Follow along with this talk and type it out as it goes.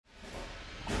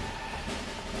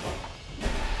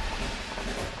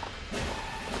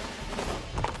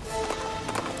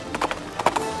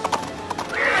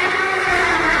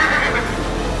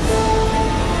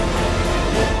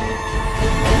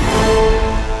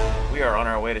on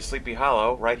our way to Sleepy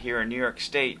Hollow, right here in New York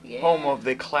State, home of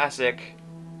the classic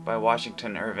by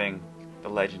Washington Irving, The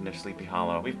Legend of Sleepy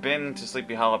Hollow. We've been to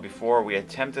Sleepy Hollow before. We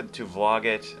attempted to vlog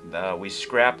it. We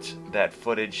scrapped that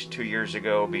footage 2 years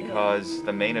ago because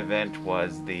the main event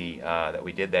was the that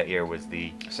we did that year was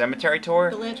the cemetery tour.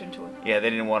 The lantern tour. Yeah,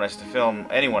 they didn't want us to film,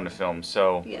 anyone to film,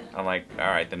 so yeah. I'm like,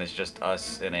 alright, then it's just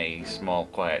us in a small,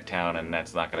 quiet town, and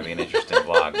that's not going to be an interesting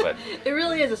vlog, but... It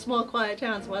really is a small, quiet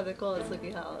town, that's why they call it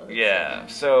Sleepy Hollow. Yeah,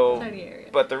 so... Tiny area.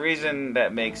 But the reason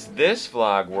that makes this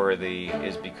vlog worthy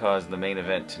is because the main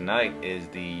event tonight is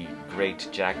the Great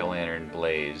Jack-o'-lantern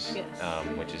Blaze, yes.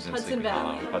 Which is in Hudson Sleepy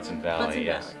Valley. Hollow. Hudson Valley, Hudson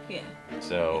yes. Valley, yeah.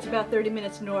 So... It's about 30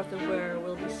 minutes north of where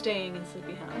we'll be staying in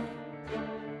Sleepy Hollow.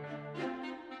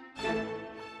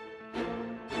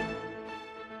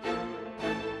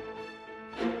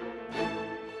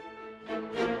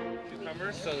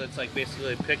 So that's like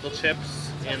basically pickle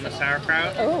chips in the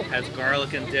sauerkraut. Oh. It has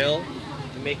garlic and dill.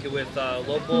 We make it with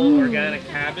local organic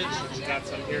cabbage, which we got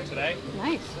some here today.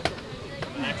 Nice.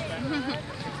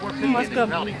 Let's go.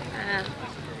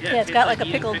 Yeah, it's got like a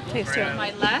pickle taste to it. On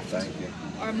my left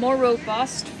are more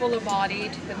robust, fuller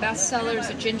bodied. The best seller is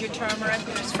a ginger turmeric,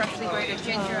 which is freshly grated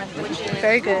ginger, which is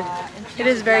very good. It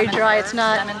is very dry. It's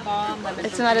not. lemon balm, lemon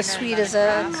It's not as sweet as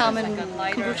a common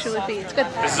kombucha would be. It's good.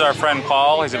 This is our friend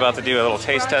Paul. He's about to do a little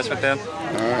taste test with them.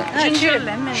 Alright. ginger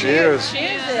lemon. Cheers.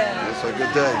 Cheers. It's a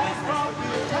good day.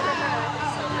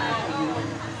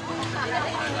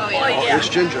 Oh yeah. It's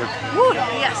ginger. Woo,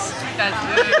 yes.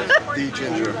 The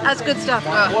ginger. That's good stuff.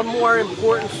 One more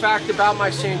important fact about my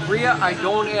sangria, I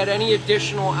don't add any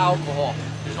additional alcohol.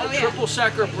 There's no triple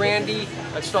sec or brandy.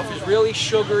 That stuff is really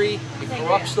sugary. It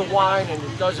corrupts the wine and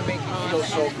it doesn't make you feel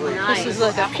so great. This is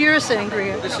like a pure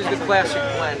sangria. This is the classic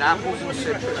blend, apples and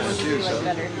citrus.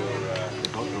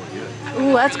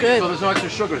 Ooh, that's good. So there's no extra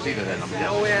sugars either then, I'm guessing.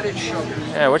 No added sugar.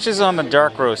 Yeah, which is on the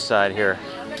dark roast side here?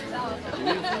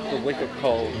 The wicker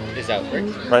coal is out, right?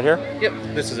 Right here? Yep.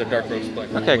 This is a dark roast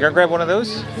blend. Okay, go grab one of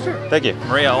those. Sure. Thank you.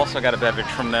 Maria also got a beverage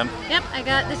from them. Yep, I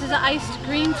got, this is an iced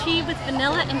green tea with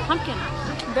vanilla and pumpkin.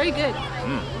 Very good.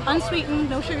 Unsweetened,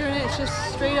 no sugar in it, it's just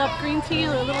straight up green tea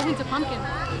with a little hint of pumpkin.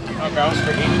 Our barrels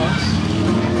for 8 months.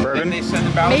 Bourbon? They send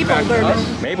the barrels back to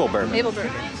us. Maple bourbon. Maple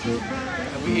bourbon.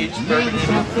 And we age bourbon in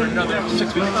it for another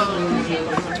 6 weeks.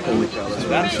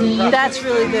 That's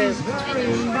really good.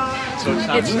 So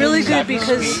It's really good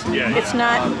because it's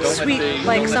not sweet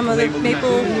like some of the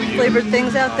maple flavored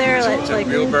things out there, like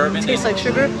tastes like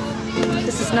sugar.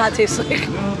 This does not taste like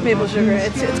maple sugar.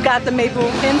 It's got the maple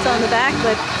hints on the back,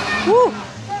 but whoo!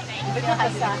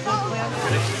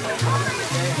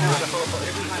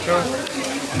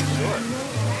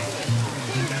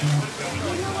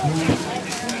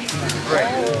 Right.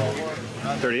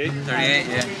 38? 38,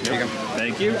 yeah. There you go.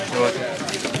 Thank you.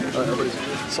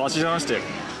 Sausage on a stick.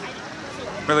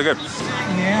 Really good.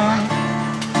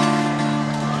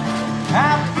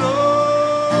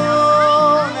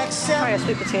 Try a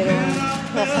sweet potato.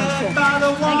 That sounds good.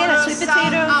 Can I get a sweet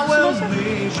potato samosa?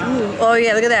 Ooh, oh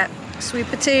yeah, look at that. Sweet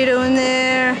potato in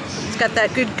there. It's got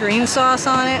that good green sauce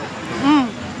on it.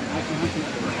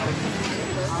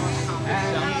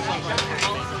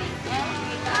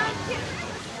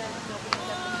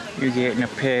 You getting a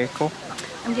pickle?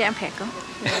 I'm getting pickle.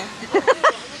 Yeah.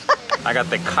 I got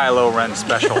the Kylo Ren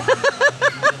special.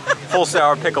 Full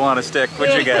sour pickle on a stick.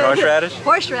 What'd you get? Horseradish?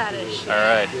 Horseradish. All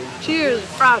right. Cheers.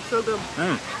 Ah, so good.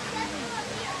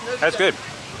 That's good.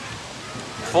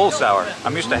 Full sour.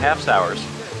 I'm used to half sours.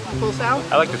 Full sour?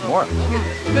 I like this more.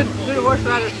 Good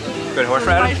horseradish. Good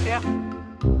horseradish? Spice, yeah.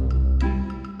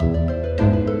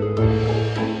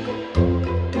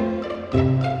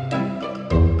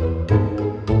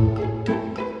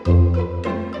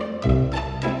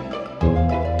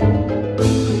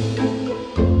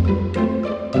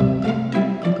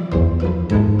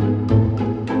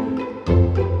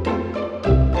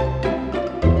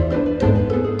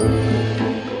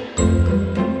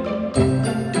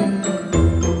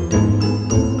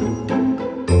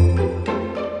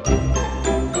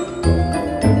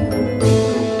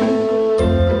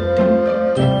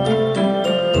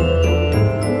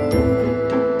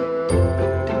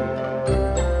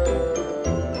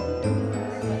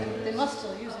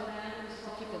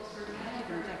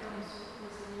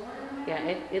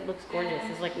 It looks gorgeous.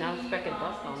 It's like now speck and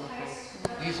dust on the thing.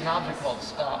 These knobs are called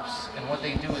stops, and what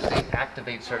they do is they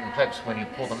activate certain clips when you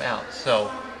pull them out. So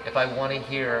if I want to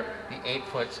hear the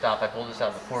 8-foot stop, I pull this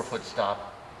out, the 4-foot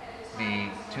stop, the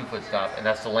 2-foot stop, and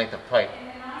that's the length of pipe.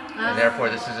 And therefore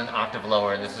this is an octave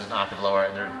lower, and this is an octave lower,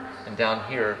 and down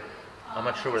here I'm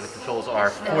not sure where the controls are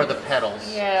for the pedals.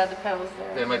 Yeah, the pedals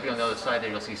there. They might be on the other side there.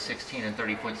 You'll see 16 and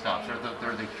 30 foot stops.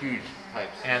 They're the huge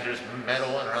pipes. And there's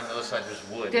metal, and on the other side there's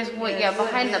wood. There's wood, yeah,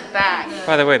 behind the back.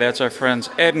 By the way, that's our friends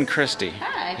Ed and Christy.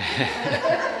 Hi.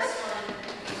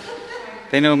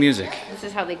 They know music. This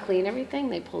is how they clean everything.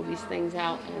 They pull these things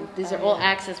out, and these are all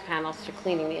access panels for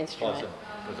cleaning the instrument. Also,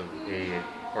 the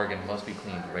organ must be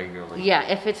cleaned regularly. Yeah,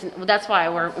 if it's, well, that's why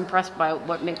we're impressed by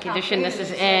what mint condition this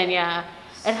is in. Yeah,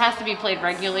 it has to be played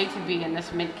regularly to be in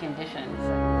this mint condition.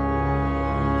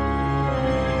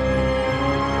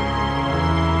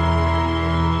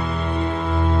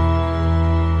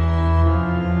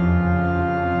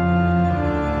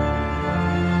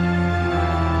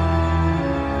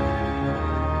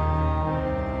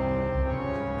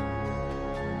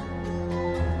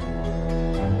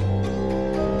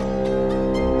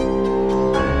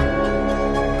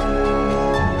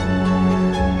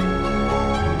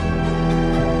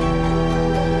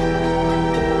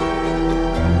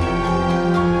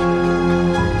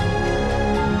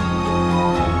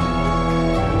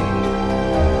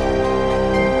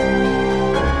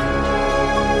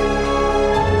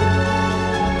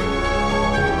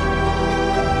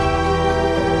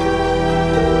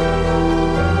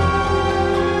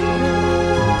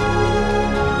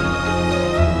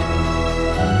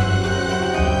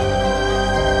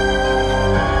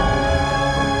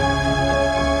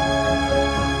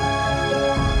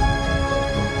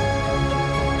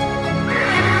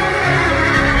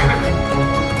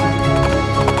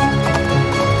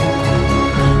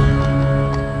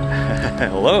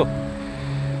 Hello.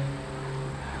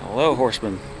 Hello,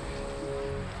 Horseman.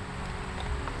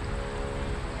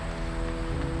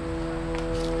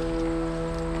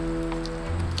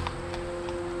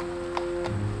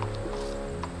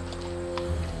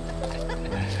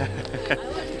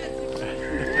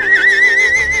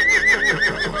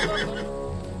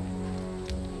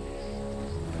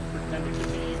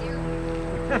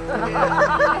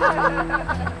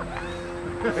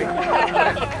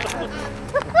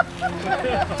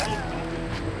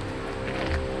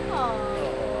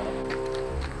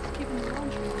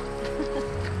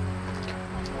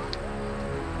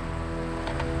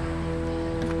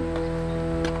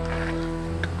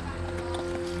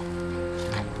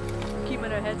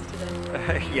 Keeping our heads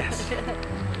today. Yes.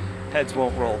 Heads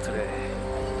won't roll today.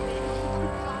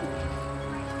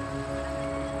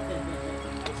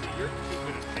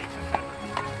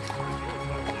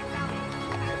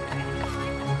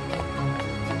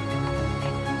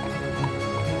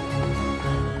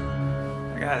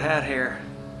 I got hat hair.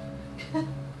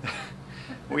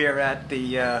 We are at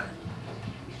the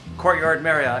Courtyard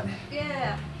Marriott.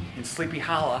 Yeah. In Sleepy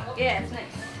Hollow. Yeah, it's nice.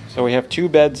 So we have 2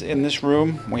 beds in this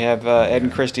room. We have Ed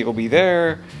and Christy will be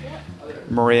there.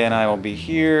 Maria and I will be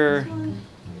here.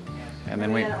 And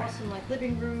then we got an awesome like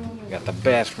living room. We got the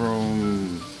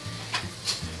bathroom.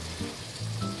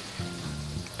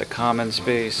 The common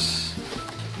space.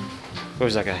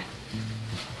 Who's that guy?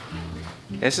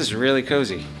 This is really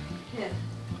cozy. Yeah.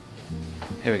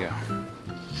 Here we go.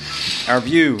 Our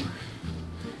view.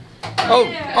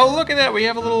 Oh, look at that. We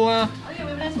have a little,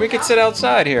 we could sit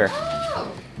outside here.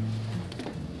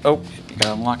 Oh, you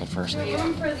gotta unlock it first.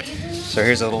 So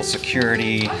here's a little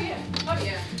security.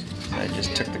 I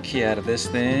just took the key out of this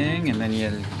thing, and then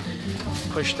you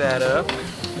push that up.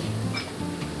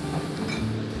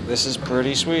 This is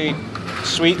pretty sweet.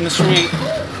 Sweet and sweet.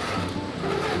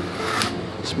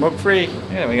 Smoke free.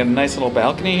 Yeah, we got a nice little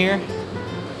balcony here.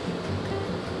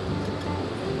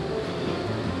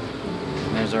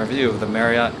 And there's our view of the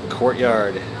Marriott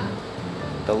Courtyard.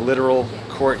 The literal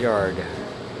courtyard.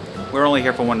 We're only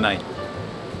here for one night.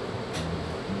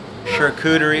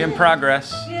 Charcuterie in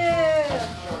progress. Yeah.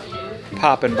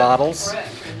 Popping bottles.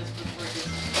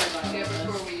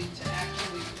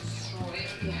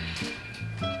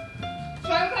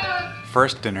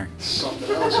 First dinner.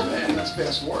 Something else, man. That's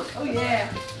fast work. Oh yeah.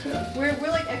 We're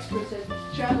like experts at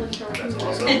traveling charcuterie.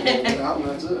 That's it. That's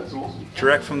awesome.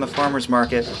 Direct from the farmer's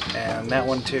market, and that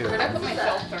one too.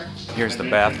 Here's the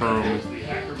bathroom.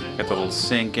 Got the little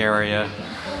sink area.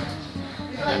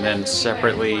 And then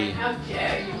separately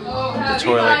the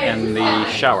toilet and the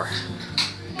shower.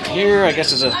 Here, I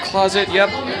guess, is a closet. Yep,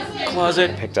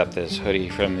 closet. Picked up this hoodie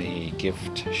from the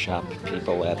gift shop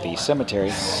people at the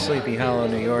cemetery. Sleepy Hollow,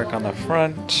 New York on the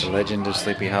front. Legend of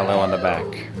Sleepy Hollow on the back.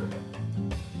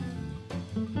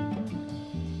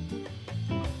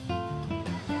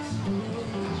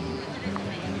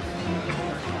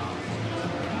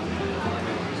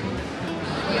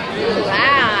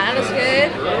 Wow, that was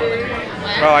good.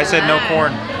 Oh, I said no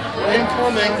corn.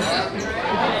 Incoming.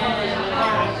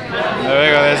 There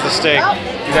we go, there's the steak.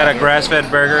 You got a grass-fed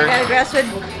burger. Got a grass-fed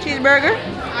cheeseburger.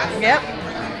 Yep.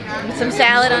 With some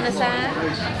salad on the side.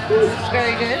 It's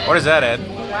very good. What is that, Ed?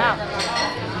 Wow.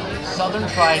 Southern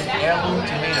fried heirloom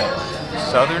tomatoes.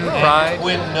 Southern fried?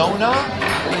 Quinoa.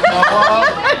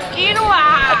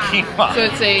 Quinoa. So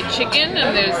it's a chicken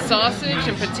and there's sausage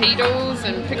and potatoes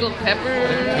and pickled peppers.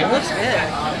 It looks good.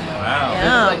 Wow.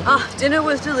 Yeah. Oh, dinner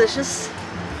was delicious.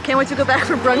 Can't wait to go back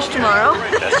for brunch tomorrow.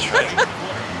 That's right.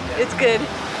 It's good.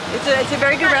 It's a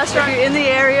very good restaurant if you're in the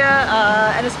area,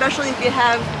 and especially if you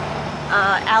have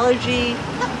allergy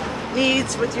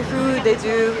needs with your food. They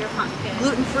do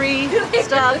gluten-free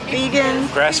stuff, vegan.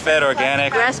 Grass-fed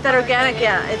organic. Grass-fed organic,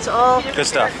 yeah. It's all good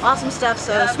stuff. Awesome stuff.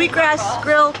 So Sweetgrass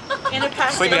Grill in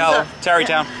Sleepy Hollow,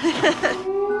 Tarrytown.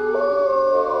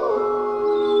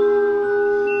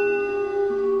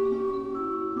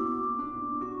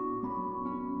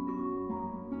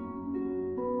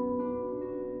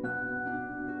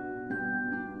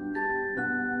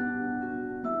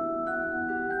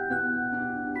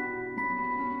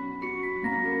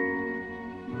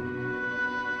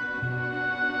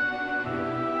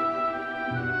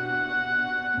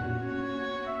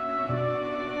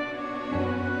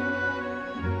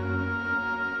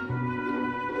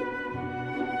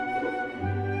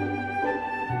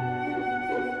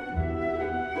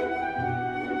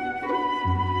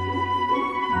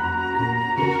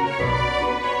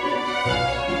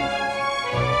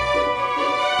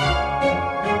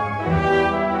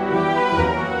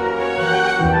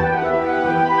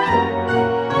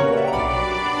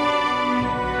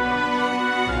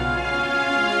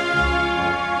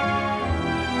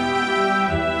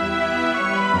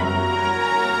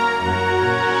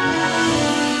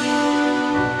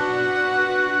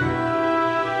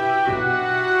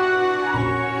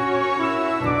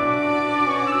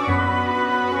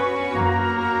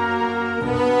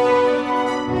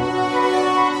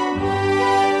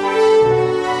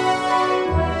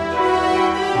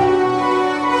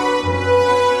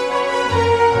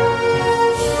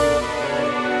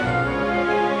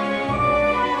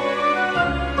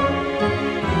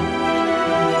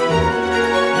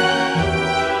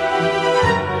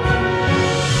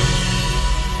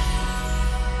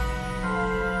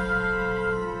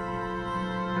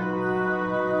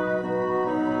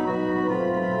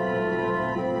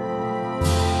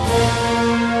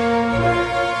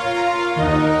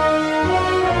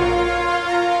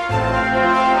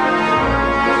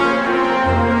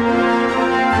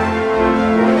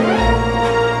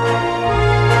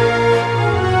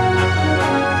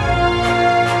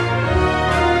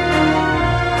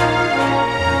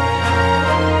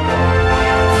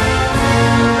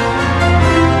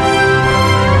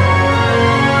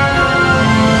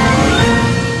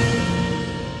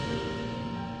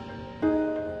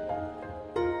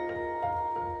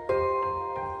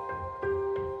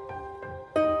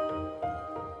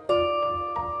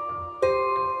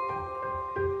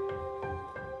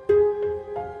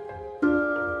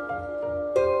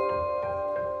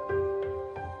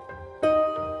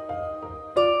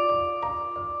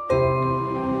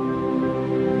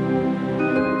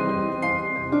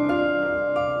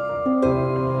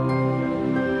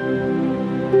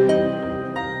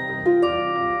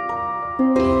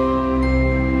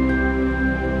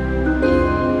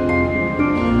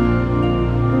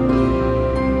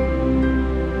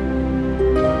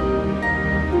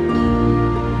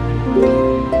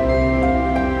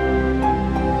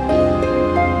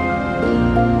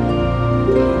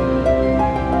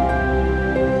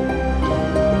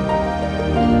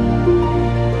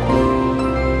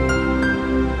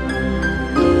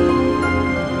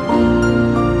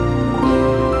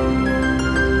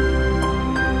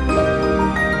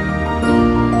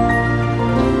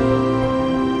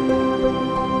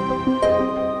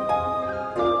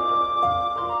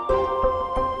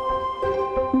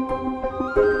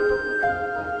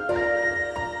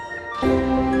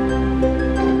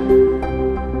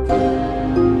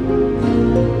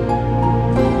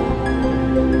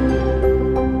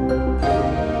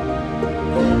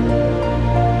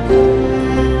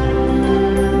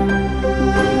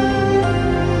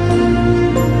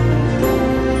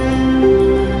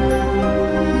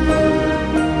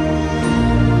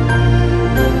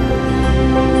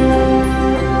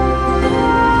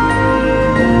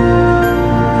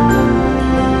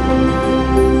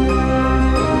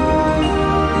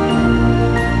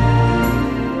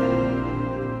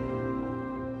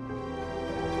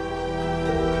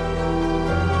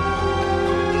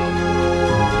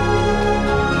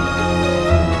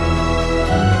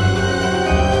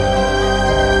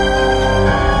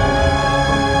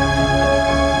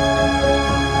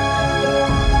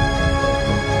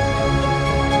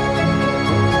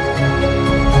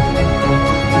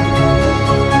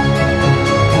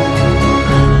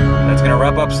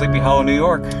 Hollow, New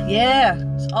York. Yeah,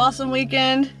 it's an awesome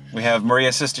weekend. We have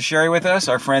Maria's sister Sherry with us,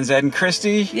 our friends Ed and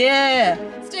Christy. Yeah,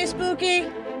 stay spooky.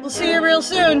 We'll see you real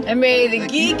soon. And may the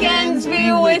Geekendz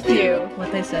be with you.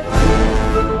 What they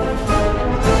say.